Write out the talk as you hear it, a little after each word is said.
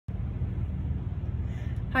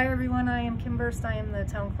Hi everyone, I am Kim Burst. I am the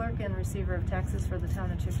town clerk and receiver of taxes for the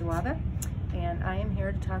town of Cheektowaga, and I am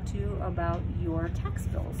here to talk to you about your tax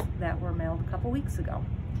bills that were mailed a couple weeks ago.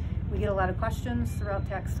 We get a lot of questions throughout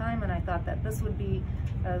tax time, and I thought that this would be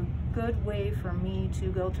a good way for me to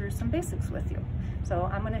go through some basics with you. So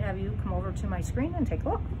I'm going to have you come over to my screen and take a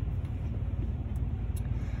look.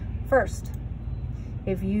 First,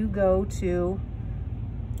 if you go to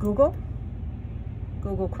Google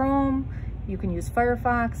Chrome, you can use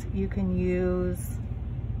Firefox, you can use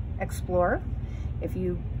Explorer. If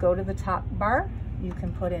you go to the top bar, you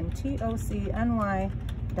can put in tocny.org.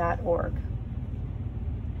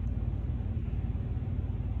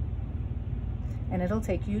 And it'll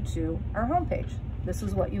take you to our homepage. This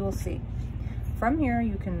is what you will see. From here,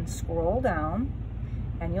 you can scroll down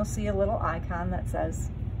and you'll see a little icon that says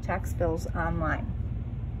Tax Bills Online,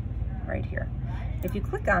 right here. If you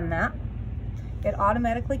click on that, it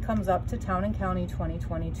automatically comes up to Town and County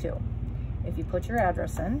 2022. If you put your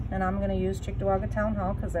address in, and I'm going to use Cheektowaga Town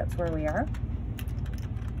Hall because that's where we are,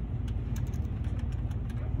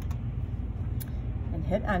 and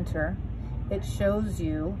hit enter, it shows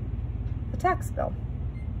you the tax bill.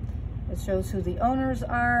 It shows who the owners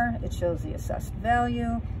are, it shows the assessed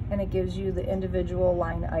value, and it gives you the individual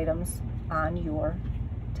line items on your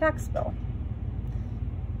tax bill.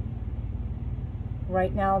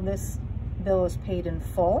 Right now, this bill is paid in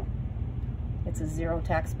full. It's a zero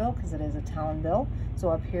tax bill because it is a town bill. So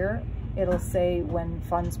up here, it'll say when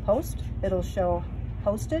funds post, it'll show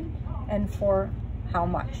posted and for how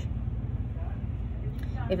much.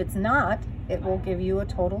 If it's not, it will give you a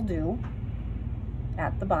total due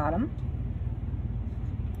at the bottom.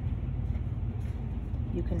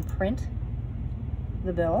 You can print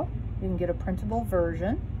the bill. You can get a printable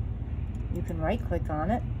version. You can right click on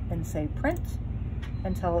it and say print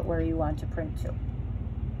and tell it where you want to print to.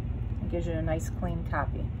 It gives you a nice clean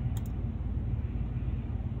copy.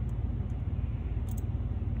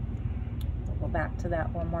 We'll go back to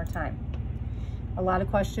that one more time. A lot of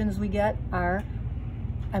questions we get are,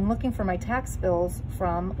 I'm looking for my tax bills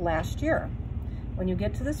from last year. When you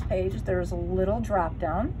get to this page, there's a little drop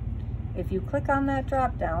down. If you click on that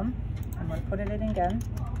drop down, I'm going to put it in again,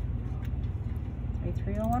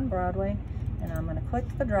 3301 Broadway, and I'm going to click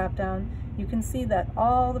the drop down. You can see that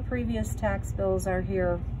all the previous tax bills are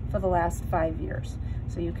here for the last 5 years.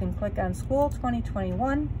 So you can click on School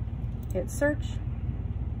 2021, hit search,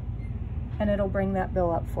 and it'll bring that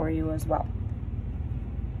bill up for you as well.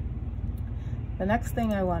 The next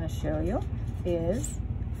thing I want to show you is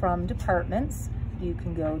from departments. You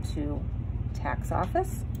can go to Tax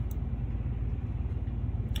Office.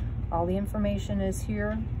 All the information is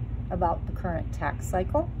here about the current tax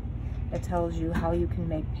cycle. It tells you how you can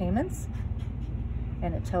make payments,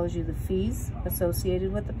 and it tells you the fees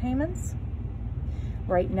associated with the payments.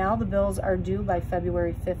 Right now, the bills are due by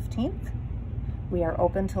February 15th. We are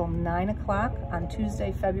open till 9 o'clock on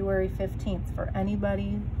Tuesday, February 15th. For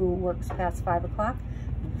anybody who works past 5 o'clock,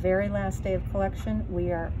 the very last day of collection,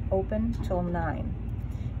 we are open till 9.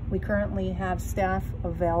 We currently have staff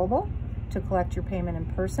available to collect your payment in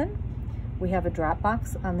person. We have a drop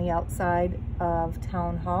box on the outside of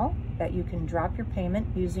Town Hall that you can drop your payment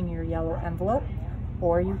using your yellow envelope,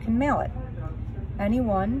 or you can mail it.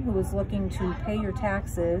 Anyone who is looking to pay your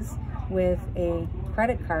taxes with a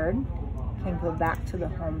credit card can go back to the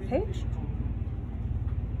home page.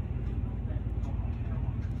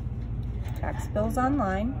 Tax Bills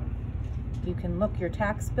Online. You can look your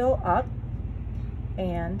tax bill up,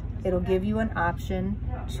 and it'll give you an option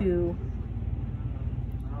to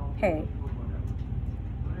pay.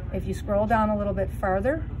 If you scroll down a little bit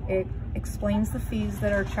farther, it explains the fees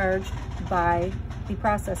that are charged by the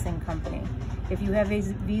processing company. If you have a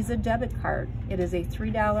Visa debit card, it is a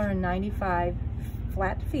 $3.95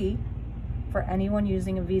 flat fee for anyone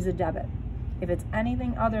using a Visa debit. If it's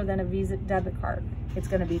anything other than a Visa debit card, it's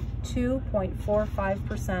going to be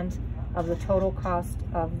 2.45% of the total cost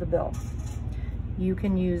of the bill. You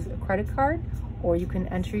can use a credit card, or you can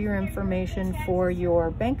enter your information for your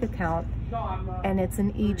bank account, and it's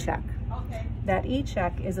an e-check. That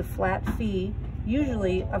e-check is a flat fee,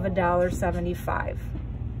 usually of $1.75.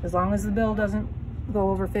 As long as the bill doesn't go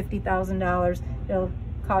over $50,000, it'll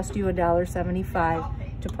cost you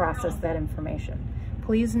 $1.75 to process that information.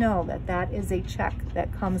 Please know that that is a check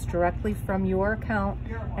that comes directly from your account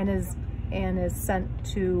and is sent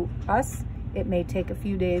to us. It may take a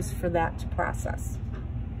few days for that to process.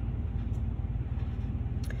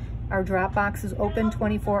 Our drop box is open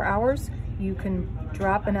 24 hours. You can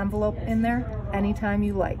drop an envelope in there anytime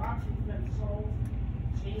you like.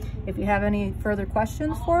 If you have any further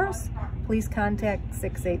questions for us, please contact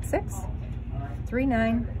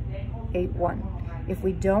 888-439-3981. If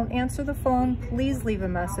we don't answer the phone, please leave a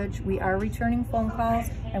message. We are returning phone calls,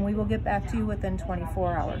 and we will get back to you within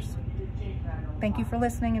 24 hours. Thank you for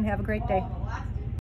listening, and have a great day.